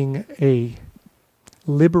from being a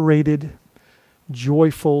liberated,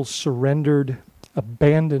 joyful, surrendered,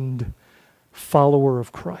 abandoned follower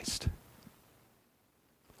of Christ?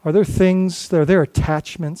 Are there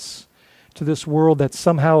attachments to this world that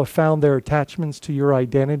somehow have found their attachments to your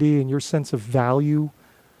identity and your sense of value,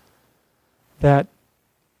 that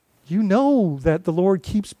you know that the Lord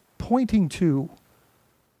keeps pointing to?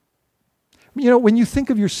 When you think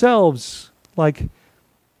of yourselves, like,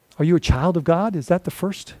 are you a child of God? Is that the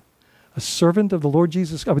first? A servant of the Lord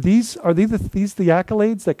Jesus? Are these the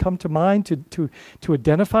accolades that come to mind to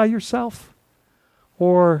identify yourself?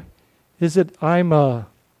 Or is it, guys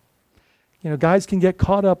can get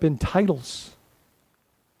caught up in titles,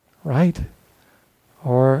 right?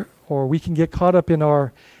 Or we can get caught up in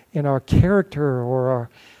our character, or our,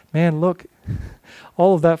 man, look,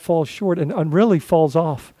 all of that falls short and really falls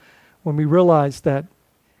off when we realize that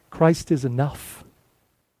Christ is enough.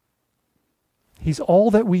 He's all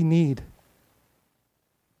that we need.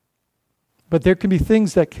 But there can be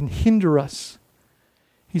things that can hinder us.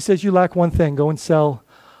 He says, you lack one thing. Go and sell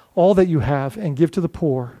all that you have and give to the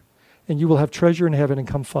poor, and you will have treasure in heaven, and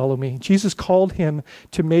come follow me. Jesus called him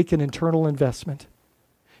to make an internal investment.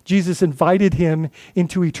 Jesus invited him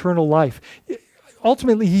into eternal life.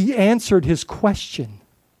 Ultimately, he answered his question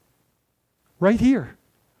right here.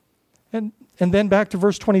 And And then back to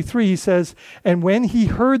verse 23, he says, and when he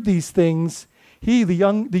heard these things, he, the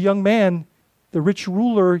young man, the rich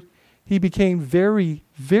ruler, he became very,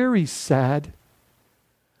 very sad,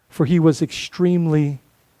 for he was extremely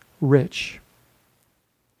rich.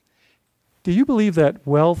 Do you believe that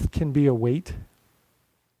wealth can be a weight?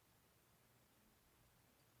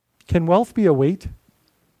 Can wealth be a weight?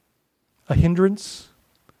 A hindrance?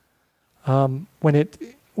 When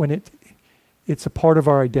it's a part of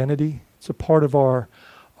our identity, it's a part of our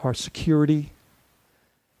security,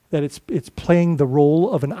 that it's playing the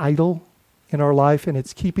role of an idol in our life, and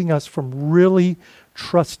it's keeping us from really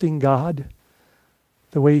trusting God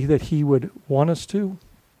the way that he would want us to,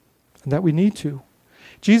 and that we need to.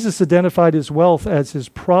 Jesus identified his wealth as his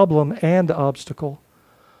problem and obstacle.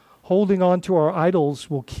 Holding on to our idols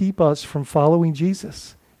will keep us from following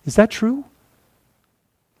Jesus. Is that true?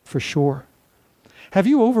 For sure. Have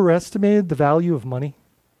you overestimated the value of money?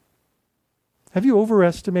 Have you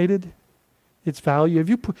overestimated its value?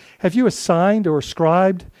 Have you assigned or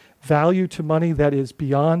ascribed value to money that is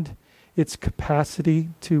beyond its capacity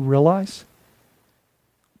to realize?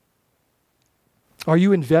 Are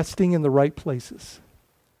you investing in the right places?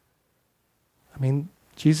 I mean,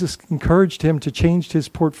 Jesus encouraged him to change his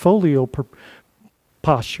portfolio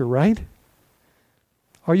posture, right?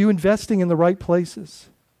 Are you investing in the right places?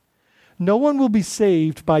 No one will be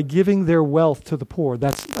saved by giving their wealth to the poor.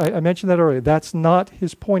 I mentioned that earlier. That's not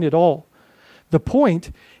his point at all. The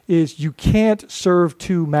point is you can't serve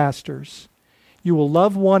two masters. You will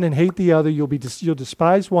love one and hate the other. You'll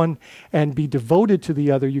despise one and be devoted to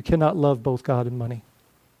the other. You cannot love both God and money.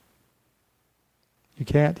 You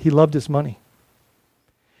can't. He loved his money.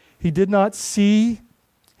 He did not see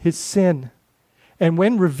his sin. And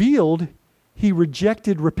when revealed, he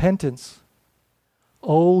rejected repentance.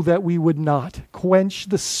 Oh, that we would not quench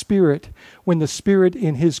the Spirit when the Spirit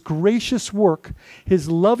in his gracious work, his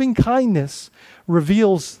loving kindness,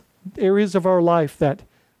 reveals areas of our life that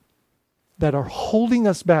are holding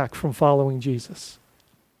us back from following Jesus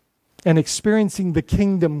and experiencing the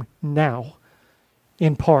kingdom now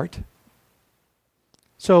in part.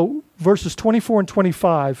 So verses 24 and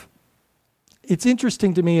 25, it's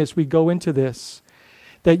interesting to me as we go into this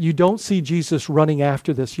that you don't see Jesus running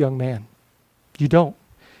after this young man. You don't.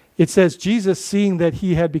 It says Jesus, seeing that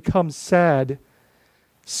he had become sad,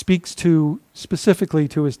 speaks specifically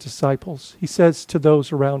to his disciples. He says to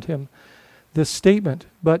those around him this statement.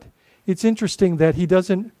 But it's interesting that he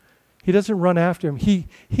doesn't run after him. He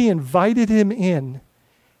invited him in,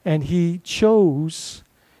 and he chose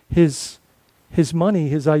his money,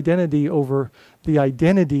 his identity, over the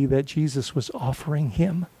identity that Jesus was offering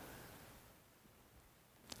him.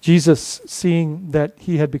 Jesus, seeing that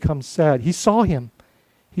he had become sad, he saw him.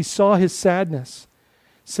 He saw his sadness,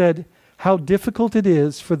 said, how difficult it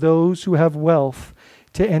is for those who have wealth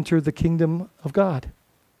to enter the kingdom of God.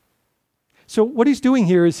 So what he's doing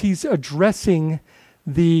here is he's addressing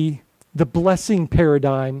the blessing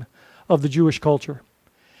paradigm of the Jewish culture.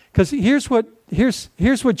 Because here's what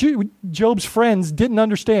Job's friends didn't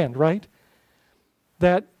understand, right?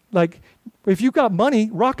 That, like, if you got money,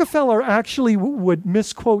 Rockefeller actually would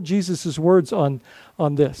misquote Jesus' words on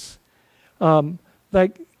this.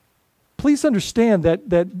 Please understand that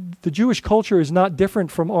the Jewish culture is not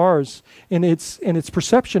different from ours in its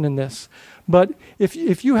perception in this. But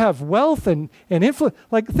if you have wealth and influence,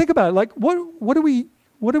 like, think about it. Like, what do we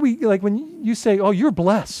like when you say, "Oh, you're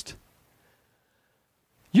blessed"?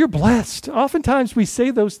 You're blessed. Oftentimes we say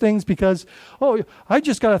those things because, "Oh, I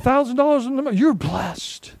just got $1,000 you're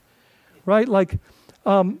blessed." Right? Like,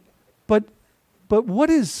 but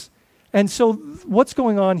what is, and so what's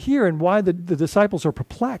going on here and why the disciples are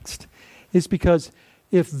perplexed is because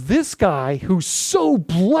if this guy who's so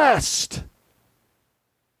blessed,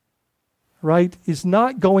 right, is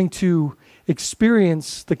not going to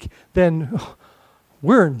experience then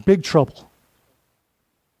we're in big trouble.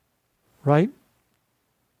 Right?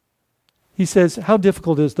 He says, how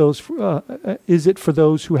difficult is it for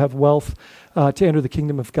those who have wealth to enter the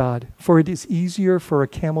kingdom of God? For it is easier for a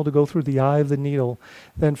camel to go through the eye of the needle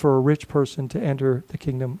than for a rich person to enter the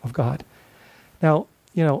kingdom of God. Now,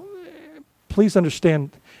 please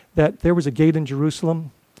understand that there was a gate in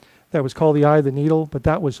Jerusalem that was called the eye of the needle, but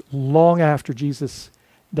that was long after Jesus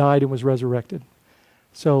died and was resurrected.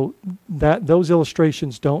 So those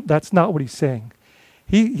illustrations that's not what he's saying.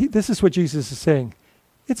 This is what Jesus is saying.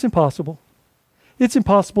 It's impossible. It's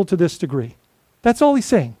impossible to this degree. That's all he's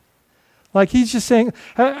saying. Like, he's just saying,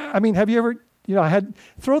 I mean, have you ever,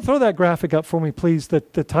 throw that graphic up for me, please, the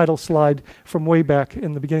title slide from way back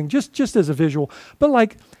in the beginning, just as a visual. But,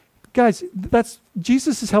 like, guys,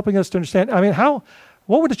 Jesus is helping us to understand. I mean,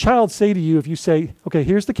 What would a child say to you if you say, okay,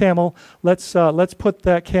 here's the camel, let's put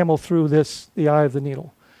that camel through the eye of the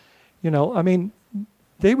needle?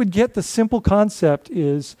 They would get the simple concept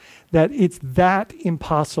is that it's that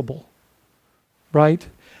impossible, right?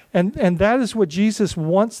 And that is what Jesus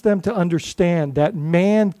wants them to understand, that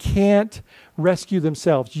man can't rescue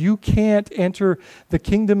themselves. You can't enter the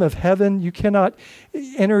kingdom of heaven. You cannot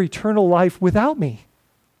enter eternal life without me.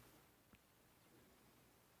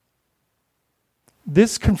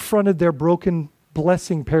 This confronted their broken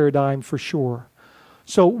blessing paradigm for sure.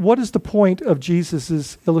 So what is the point of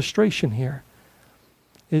Jesus' illustration here?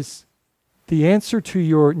 Is the answer to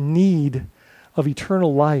your need of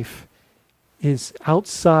eternal life is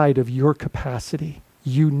outside of your capacity.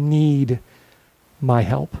 You need my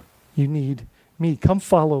help. You need me. Come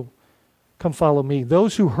follow me.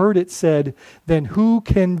 Those who heard it said, then who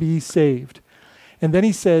can be saved? And then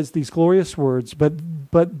he says these glorious words,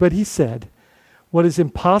 but he said, what is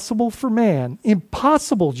impossible for man,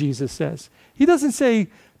 impossible, Jesus says. He doesn't say,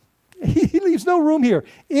 he leaves no room here.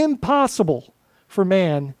 Impossible for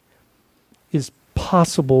man is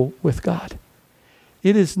possible with God.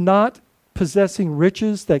 It is not possessing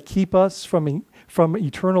riches that keep us from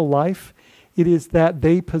eternal life. It is that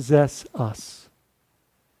they possess us.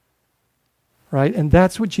 Right? And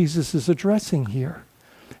that's what Jesus is addressing here.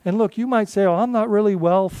 And look, you might say, I'm not really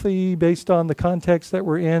wealthy based on the context that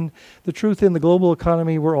we're in. The truth, in the global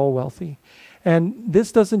economy, we're all wealthy. And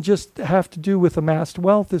this doesn't just have to do with amassed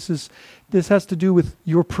wealth. This has to do with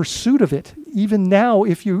your pursuit of it. Even now,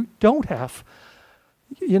 if you don't have,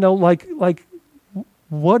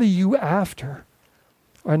 what are you after?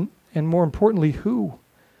 And more importantly, who?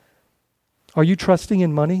 Are you trusting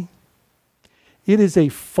in money? It is a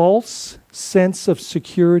false sense of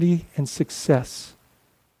security and success.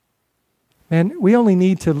 Man, we only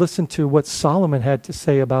need to listen to what Solomon had to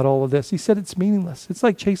say about all of this. He said it's meaningless. It's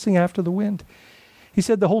like chasing after the wind. He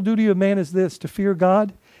said the whole duty of man is this, to fear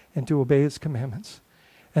God and to obey his commandments.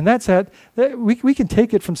 And that's we can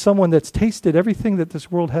take it from someone that's tasted everything that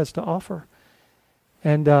this world has to offer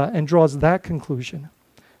and draws that conclusion.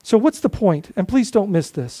 So what's the point? And please don't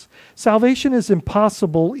miss this. Salvation is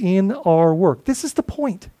impossible in our work. This is the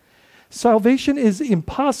point. Salvation is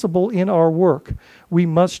impossible in our work. We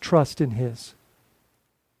must trust in his.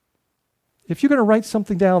 If you're going to write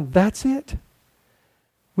something down, that's it.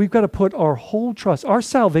 We've got to put our whole trust. Our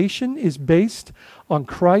salvation is based on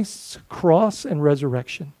Christ's cross and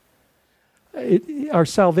resurrection. Our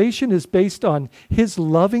salvation is based on his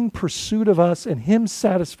loving pursuit of us and him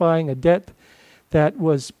satisfying a debt that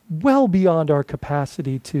was well beyond our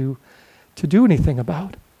capacity to do anything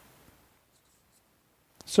about.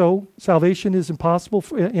 So salvation is impossible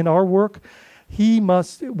in our work. We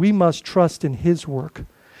must trust in his work.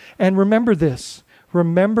 And remember this.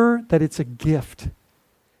 Remember that it's a gift.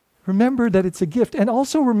 Remember that it's a gift. And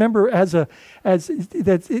also remember that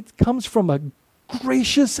it comes from a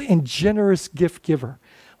gracious and generous gift giver.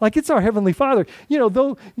 Like it's our Heavenly Father.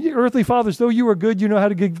 Though earthly fathers, though you are good, you know how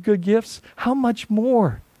to give good gifts. How much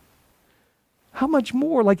more? How much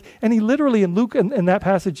more? And he literally in Luke in that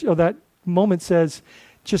passage or that moment says,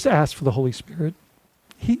 just ask for the Holy Spirit.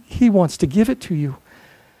 He wants to give it to you.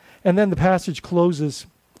 And then the passage closes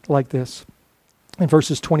like this in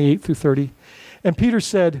verses 28 through 30. And Peter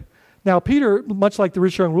said, now Peter, much like the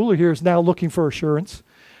rich young ruler here, is now looking for assurance.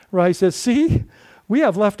 Right? He says, see, we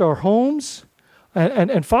have left our homes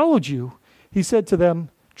and followed you. He said to them,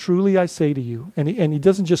 truly I say to you. And he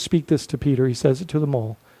doesn't just speak this to Peter, he says it to them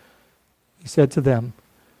all. He said to them,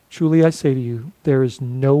 truly I say to you, there is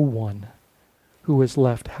no one who has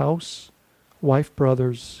left house, wife,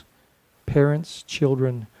 brothers, parents,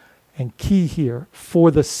 children, and key here, for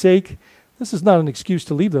the sake, this is not an excuse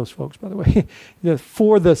to leave those folks, by the way,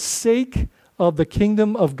 for the sake of the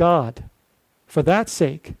kingdom of God, for that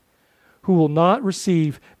sake, who will not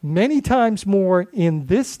receive many times more in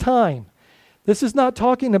this time. This is not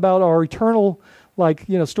talking about our eternal,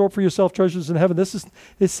 store up for yourself treasures in heaven. This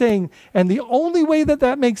is saying, and the only way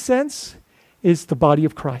that makes sense is the body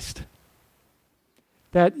of Christ.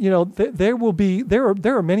 That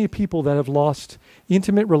there are many people that have lost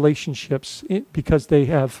intimate relationships because they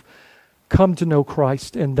have come to know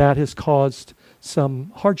Christ, and that has caused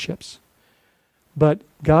some hardships. But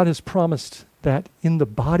God has promised that in the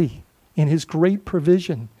body, in his great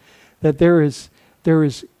provision, that there is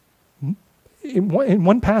in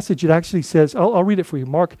one passage it actually says, I'll read it for you.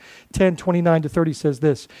 Mark 10:29-30 says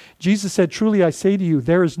this. Jesus said, truly I say to you,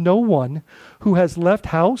 there is no one who has left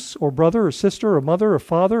house or brother or sister or mother or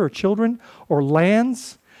father or children or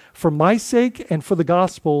lands for my sake and for the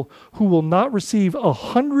gospel who will not receive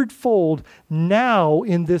 100-fold now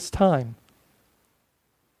in this time.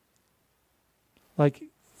 Like,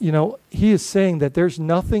 he is saying that there's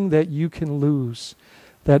nothing that you can lose.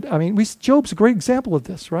 Job's a great example of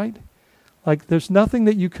this, right? Like, there's nothing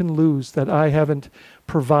that you can lose that I haven't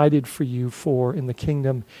provided for you for in the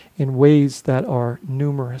kingdom in ways that are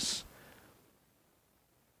numerous.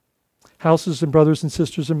 Houses and brothers and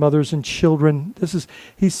sisters and mothers and children.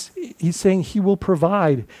 He's saying he will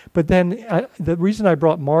provide. But then the reason I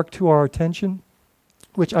brought Mark to our attention,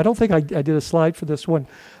 which I don't think I did a slide for this one,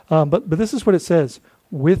 but this is what it says: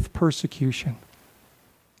 with persecution.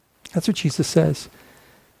 That's what Jesus says.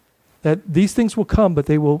 That these things will come, but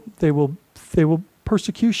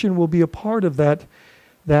persecution will be a part of that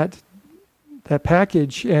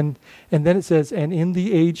package. And then it says, and in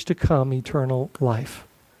the age to come, eternal life.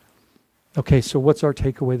 Okay, so what's our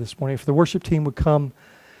takeaway this morning? If the worship team would come,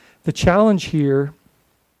 the challenge here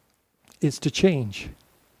is to change.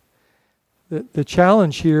 The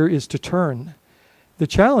challenge here is to turn. The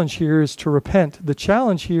challenge here is to repent. The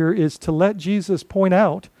challenge here is to let Jesus point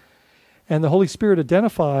out and the Holy Spirit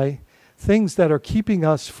identify things that are keeping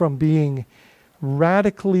us from being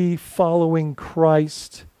radically following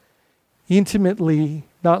Christ, intimately,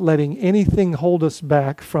 not letting anything hold us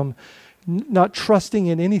back from not trusting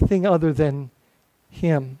in anything other than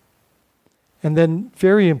Him. And then,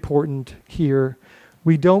 very important here,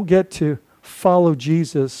 we don't get to follow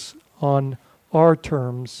Jesus on our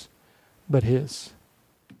terms, but His.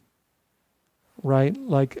 Right?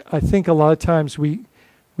 Like, I think a lot of times we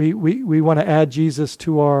want to add Jesus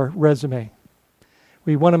to our resume.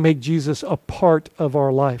 We want to make Jesus a part of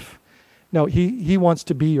our life. No, He wants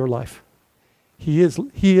to be your life. He is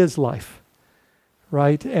life.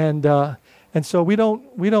 Right? And so we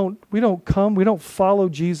don't follow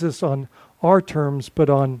Jesus on our terms, but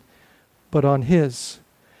on His.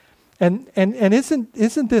 And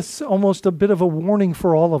isn't this almost a bit of a warning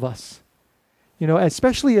for all of us?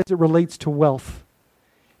 Especially as it relates to wealth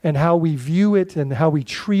and how we view it and how we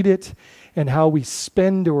treat it and how we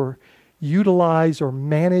spend or utilize or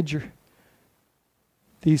manage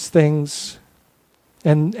these things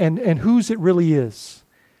and whose it really is.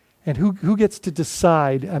 And who gets to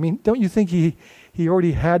decide? I mean, don't you think he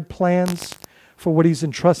already had plans for what He's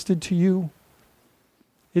entrusted to you?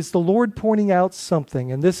 Is the Lord pointing out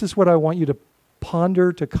something? And this is what I want you to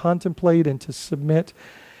ponder, to contemplate, and to submit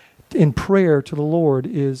in prayer to the Lord.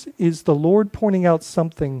 Is the Lord pointing out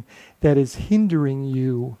something that is hindering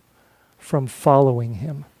you from following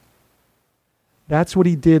Him? That's what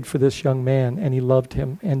He did for this young man, and He loved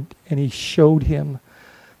him, and He showed him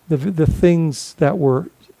the things that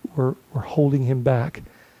were holding him back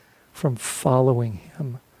from following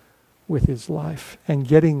Him with his life and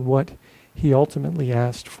getting what he ultimately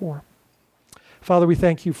asked for. Father, we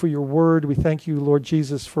thank You for Your word. We thank You, Lord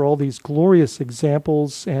Jesus, for all these glorious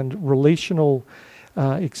examples and relational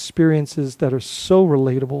experiences that are so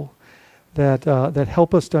relatable, that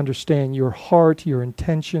help us to understand Your heart, Your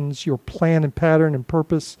intentions, Your plan and pattern and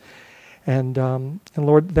purpose. And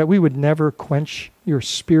Lord, that we would never quench Your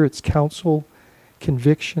Spirit's counsel,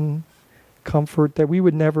 conviction, comfort, that we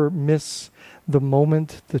would never miss the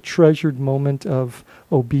moment, the treasured moment of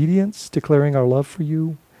obedience, declaring our love for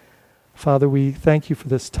You. Father, we thank You for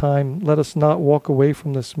this time. Let us not walk away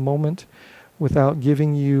from this moment without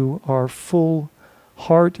giving You our full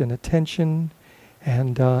heart and attention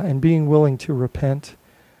and being willing to repent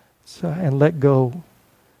and let go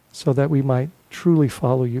so that we might truly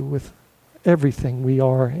follow You with everything we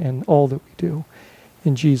are and all that we do.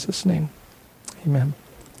 In Jesus' name, amen.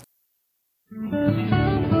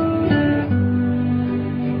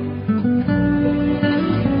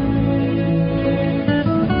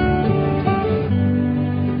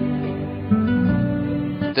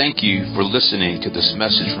 Thank you for listening to this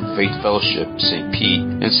message from Faith Fellowship St. Pete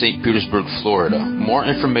in St. Petersburg, Florida. More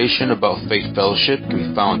information about Faith Fellowship can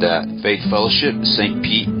be found at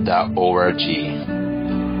faithfellowshipstpete.org.